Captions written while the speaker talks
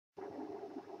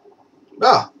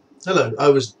Ah, hello. I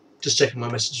was just checking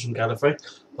my message from Gallifrey,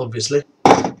 obviously.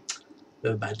 Bit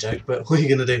of a bad joke, but what are you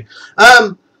going to do?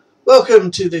 Welcome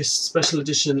to this special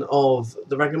edition of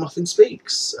the Ragamuffin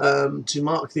Speaks, to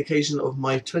mark the occasion of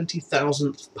my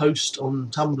 20,000th post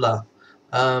on Tumblr.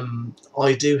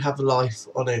 I do have a life,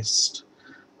 honest.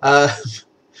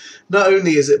 Not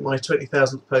only is it my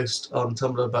 20,000th post on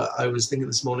Tumblr, but I was thinking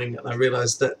this morning and I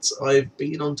realised that I've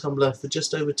been on Tumblr for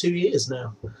just over 2 years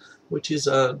now, which is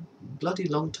a bloody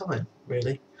long time,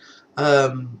 really.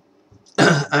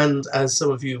 And as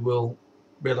some of you will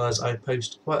realise, I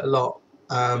post quite a lot.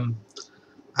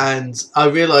 And I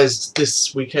realised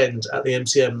this weekend at the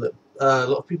MCM that a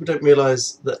lot of people don't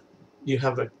realise that you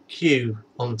have a queue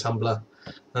on Tumblr.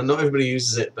 And not everybody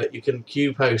uses it, but you can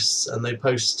queue posts, and they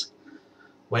post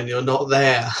when you're not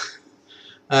there.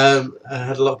 I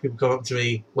had a lot of people come up to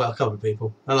me, well, a couple of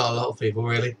people, a lot of people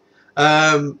really,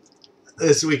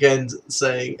 this weekend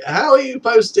saying, how are you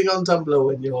posting on Tumblr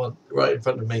when you're right in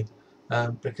front of me?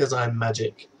 Because I'm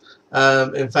magic.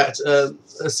 In fact, a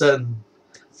certain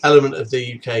element of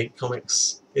the UK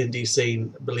comics indie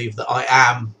scene believe that I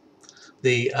am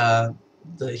the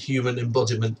human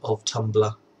embodiment of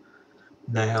Tumblr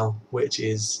now, which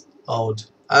is odd.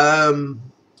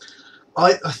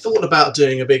 I thought about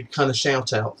doing a big kind of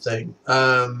shout out thing,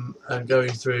 and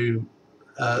going through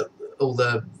all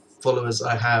the followers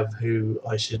I have who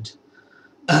I should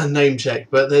name check,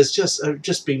 but there's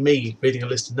just been me reading a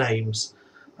list of names,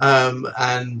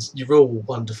 and you're all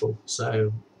wonderful,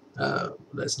 so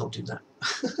let's not do that.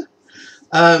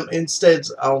 Instead,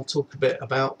 I'll talk a bit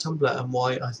about Tumblr and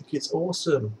why I think it's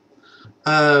awesome.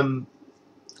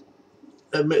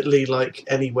 Admittedly, like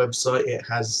any website, it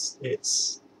has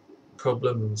its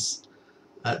problems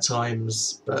at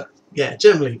times, but yeah,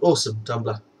 generally awesome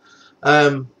Tumblr.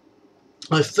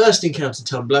 I first encountered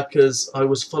Tumblr because I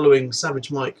was following Savage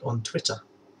Mike on Twitter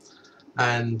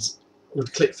and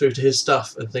would click through to his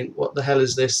stuff and think, what the hell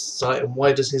is this site and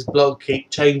why does his blog keep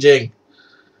changing?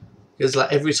 Because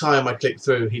like every time I clicked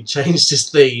through, he changed his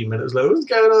theme and it was like, what's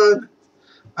going on?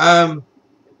 And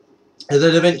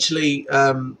then eventually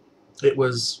it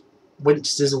was Winch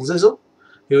Zizzle Zizzle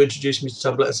who introduced me to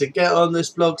Tumblr and said, get on this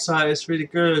blog site, it's really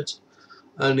good.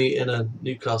 Only in a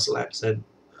Newcastle accent.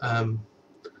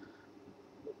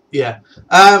 Yeah.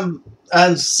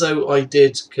 And so I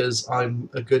did, because I'm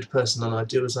a good person and I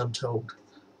do as I'm told.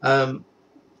 And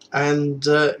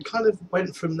kind of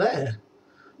went from there.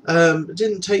 It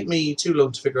didn't take me too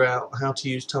long to figure out how to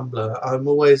use Tumblr. I'm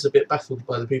always a bit baffled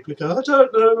by the people who go, I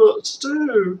don't know what to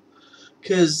do.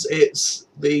 Because it's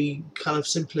the kind of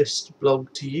simplest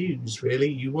blog to use, really.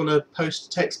 You want to post a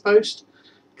text post?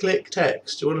 Click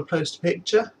text. You want to post a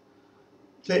picture?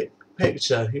 Click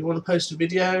picture. You want to post a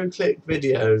video? Click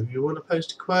video. You want to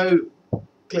post a quote?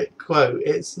 Click quote.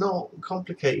 It's not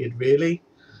complicated, really.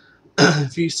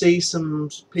 If you see some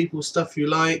people's stuff you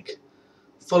like,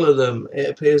 follow them. It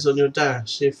appears on your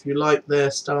dash. If you like their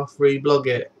stuff, reblog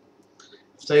it.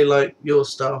 If they like your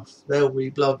stuff, they'll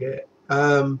reblog it.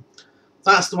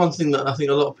 That's the one thing that I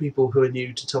think a lot of people who are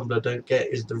new to Tumblr don't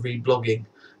get, is the reblogging.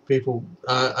 People,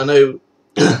 I know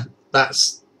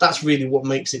that's really what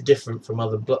makes it different from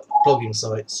other blogging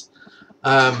sites,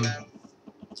 and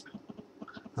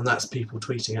that's people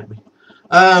tweeting at me.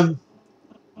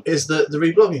 Is the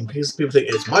reblogging, because people think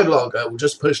it's my blog, I will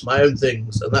just post my own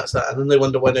things, and that's that, and then they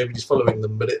wonder why nobody's following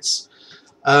them. But it's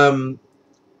Tumblr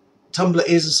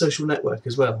is a social network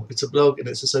as well. It's a blog and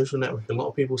it's a social network. A lot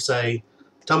of people say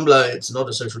Tumblr, it's not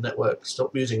a social network,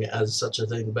 stop using it as such a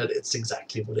thing, but it's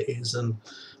exactly what it is. And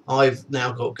I've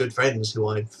now got good friends who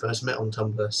I first met on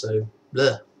Tumblr, so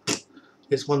bleh,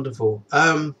 it's wonderful.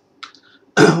 One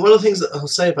of the things that I'll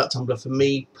say about Tumblr for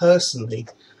me personally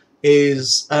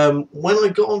is when I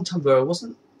got on Tumblr, I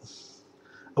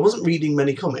wasn't reading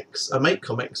many comics. I make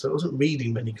comics, but I wasn't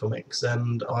reading many comics,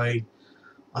 and I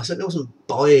certainly wasn't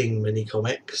buying many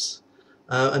comics.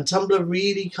 And Tumblr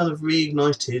really kind of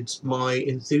reignited my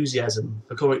enthusiasm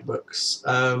for comic books,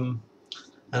 and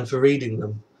for reading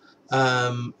them.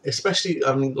 Especially,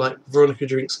 I mean, like Veronica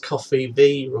Drinks Coffee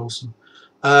V are awesome.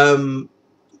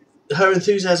 Her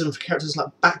enthusiasm for characters like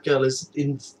Batgirl is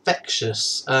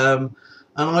infectious. And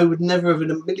I would never have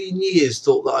in a million years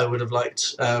thought that I would have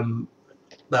liked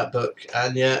that book.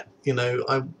 And yet, you know,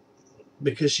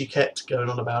 because she kept going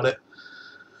on about it,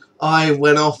 I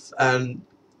went off and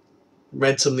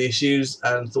read some of the issues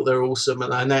and thought they were awesome,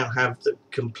 and I now have the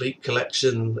complete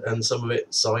collection and some of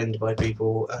it signed by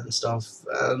people and stuff,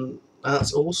 and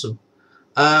that's awesome.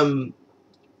 And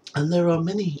there are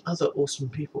many other awesome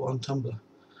people on Tumblr.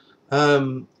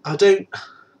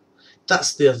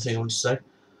 That's the other thing I want to say.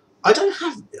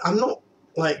 I'm not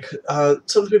like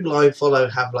some of the people I follow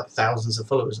have like thousands of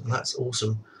followers, and that's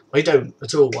awesome. I don't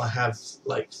at all. I have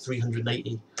like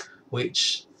 380,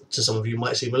 which to some of you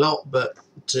might seem a lot, but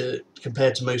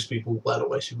compared to most people, well, not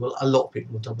most people, a lot of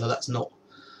people on Tumblr, that's not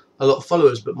a lot of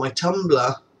followers. But my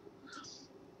Tumblr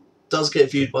does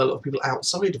get viewed by a lot of people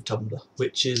outside of Tumblr,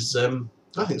 which is I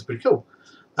think it's pretty cool.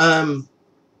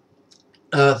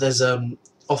 There's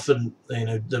often, you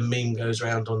know, the meme goes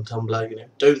around on Tumblr, you know,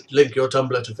 don't link your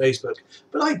Tumblr to Facebook,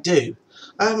 but I do.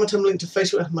 I have my Tumblr link to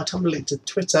Facebook, I have my Tumblr link to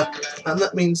Twitter, and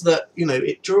that means that, you know,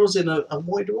 it draws in a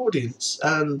wider audience,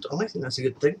 and I think that's a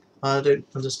good thing. I don't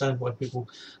understand why people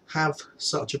have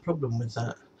such a problem with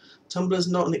that. Tumblr's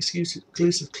not an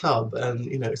exclusive club, and,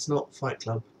 you know, it's not Fight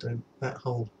Club. That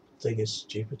whole thing is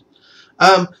stupid.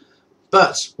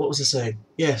 But what was I saying?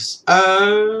 Yes.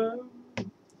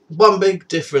 One big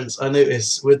difference I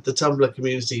notice with the Tumblr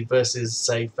community versus,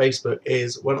 say, Facebook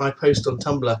is when I post on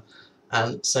Tumblr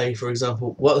and say, for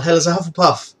example, what the hell is a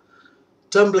Hufflepuff?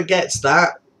 Tumblr gets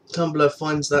that. Tumblr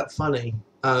finds that funny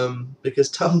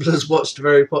because Tumblr's watched a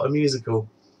Harry Potter musical.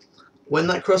 When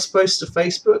that cross-posts to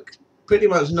Facebook, pretty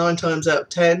much 9 times out of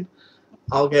 10,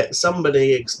 I'll get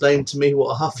somebody explain to me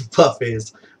what a Hufflepuff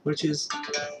is, which is,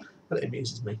 well, it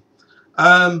amuses me.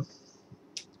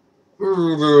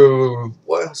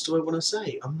 What else do I want to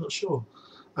say? I'm not sure.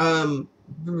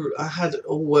 I had it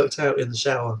all worked out in the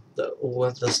shower, that all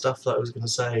of the stuff that I was going to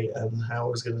say and how I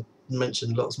was going to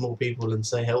mention lots more people and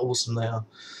say how awesome they are.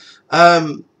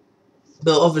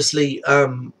 But obviously,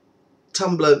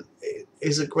 Tumblr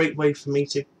is a great way for me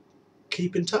to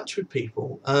keep in touch with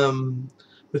people.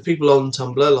 With people on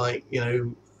Tumblr, like, you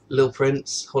know, Lil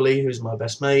Prince, Holly, who's my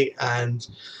best mate, and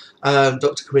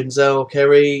Dr. Quinzel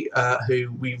Kerry,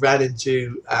 who we ran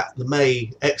into at the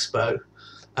May Expo,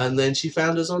 and then she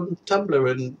found us on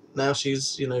Tumblr, and now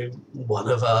she's, you know, one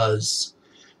of us.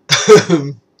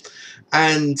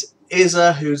 And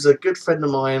Izza, who's a good friend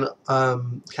of mine,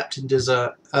 Captain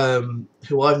Dizza,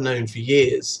 who I've known for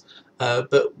years,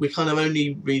 but we kind of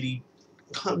only really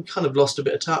kind of lost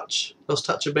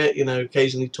touch a bit, you know,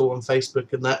 occasionally talk on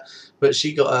Facebook and that, but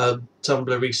she got a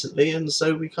Tumblr recently, and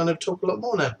so we kind of talk a lot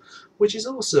more now, which is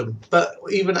awesome. But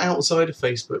even outside of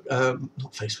Facebook,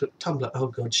 not Facebook, Tumblr, oh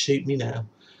god, shoot me now.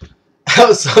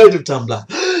 Outside of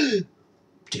Tumblr,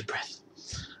 deep breath.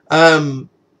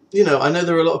 You know, I know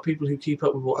there are a lot of people who keep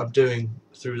up with what I'm doing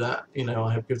through that. You know,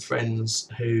 I have good friends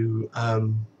who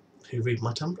read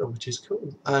my Tumblr, which is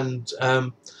cool. And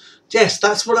yes,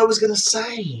 that's what I was going to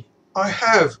say. I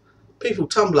have people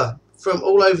Tumblr from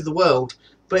all over the world,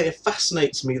 but it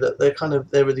fascinates me that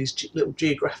there are these little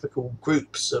geographical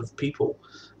groups of people,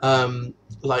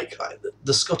 like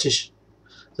the Scottish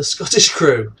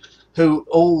crew, who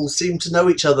all seem to know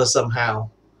each other somehow,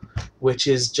 which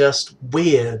is just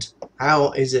weird.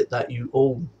 How is it that you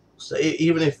all, so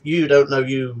even if you don't know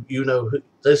you know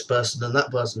this person and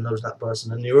that person knows that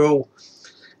person, and you're all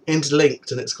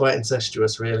interlinked, and it's quite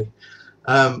incestuous, really.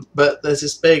 But there's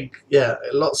this big,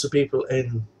 lots of people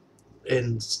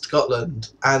in Scotland,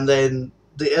 and then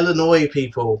the Illinois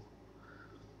people,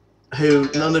 who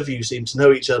none of you seem to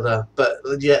know each other, but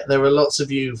yet there are lots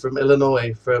of you from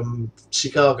Illinois, from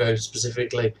Chicago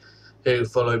specifically, who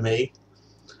follow me.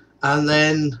 And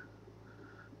then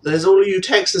there's all of you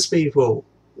Texas people.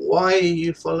 Why are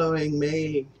you following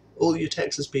me? All you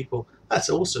Texas people. That's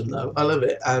awesome, though. I love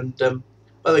it. And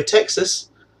by the way, Texas,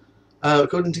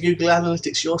 according to Google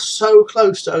Analytics, you're so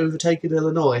close to overtaking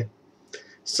Illinois.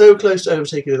 So close to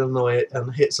overtaking Illinois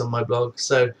and hits on my blog.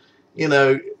 So, you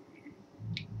know,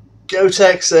 go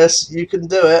Texas. You can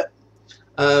do it.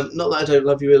 Not that I don't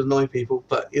love you Illinois people,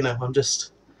 but, you know, I'm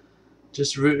just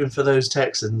rooting for those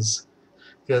Texans,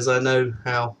 because I know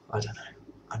how, I don't know,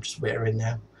 I'm just wearing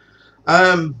now.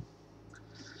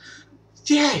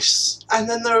 Yes, and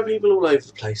then there are people all over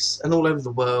the place and all over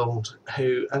the world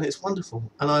and it's wonderful,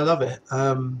 and I love it.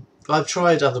 I've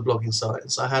tried other blogging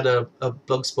sites. I had a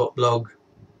Blogspot blog,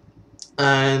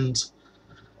 and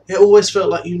it always felt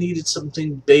like you needed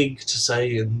something big to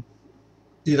say, and,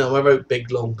 you know, I wrote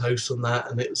big long posts on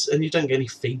that, and you don't get any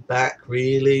feedback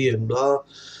really, and blah.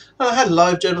 I had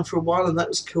LiveJournal for a while, and that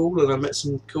was cool, and I met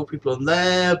some cool people on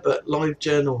there, but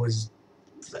LiveJournal is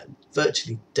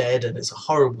virtually dead, and it's a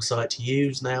horrible site to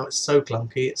use now. It's so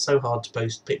clunky, it's so hard to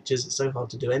post pictures, it's so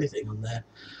hard to do anything on there.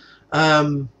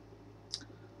 And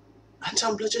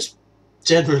Tumblr, just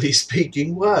generally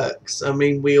speaking, works. I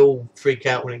mean, we all freak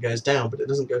out when it goes down, but it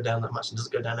doesn't go down that much. It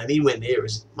doesn't go down anywhere near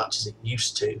as much as it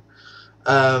used to.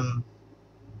 And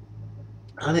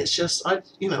it's just, I'd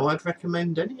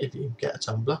recommend any of you get a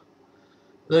Tumblr.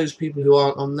 Those people who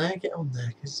aren't on there, get on there,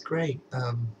 because it's great.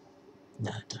 No,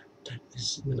 don't.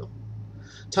 We're not.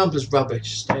 Tumblr's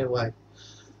rubbish. Stay away.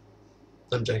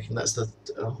 I'm joking. That's the.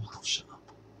 Oh, shut up.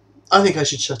 I think I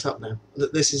should shut up now.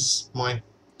 This is my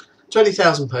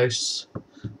 20,000 posts.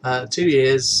 2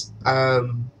 years.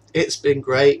 It's been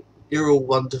great. You're all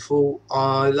wonderful.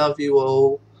 I love you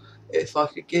all. If I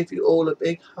could give you all a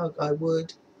big hug, I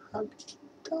would. Hug.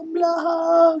 Tumblr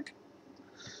hug.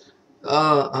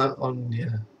 I'm on.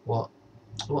 Yeah. What?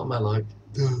 What am I like?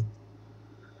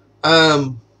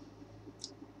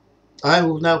 I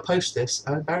will now post this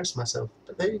and embarrass myself.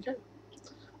 But there you go.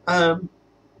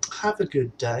 Have a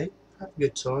good day. Have a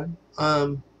good time.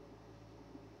 I'm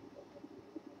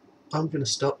gonna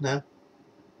stop now.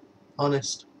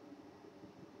 Honest.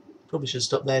 Probably should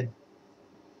stop then.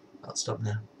 I'll stop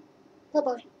now. Bye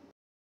bye.